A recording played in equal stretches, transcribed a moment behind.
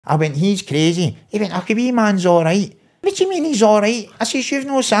I went, he's crazy. He went, oh, the wee man's alright. What do you mean he's alright? I says, you've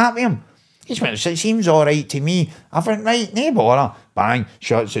no sat with him. He went, it seems alright to me. I went, right, no bother. Bang,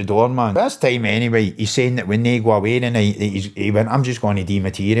 shuts the door, man. This time anyway, he's saying that when they go away tonight, he went, I'm just going to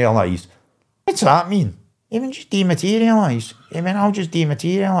dematerialise. What's that mean? He went, just dematerialise. He went, I'll just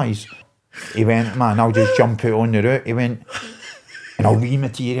dematerialise. He went, man, I'll just jump out on the route. He went, and I'll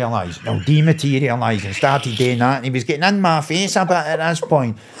rematerialise, and I'll dematerialise, and started doing that, and he was getting in my face a bit at this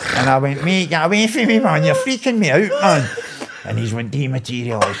point, and I went, mate, get away from me, man, you're freaking me out, man. And he's went,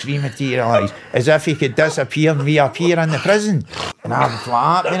 dematerialise, rematerialise, as if he could disappear and reappear in the prison. And I was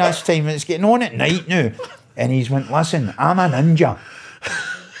like, this time, it's getting on at night now. And he's went, listen, I'm a ninja.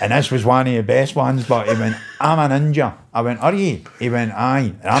 And this was one of the best ones, but he went, I'm a ninja. I went, are you? He went,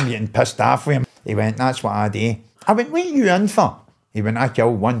 aye. And I'm getting pissed off with him. He went, that's what I do. I went, what are you in for? He went, I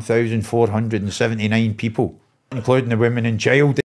killed 1,479 people, including the women and child.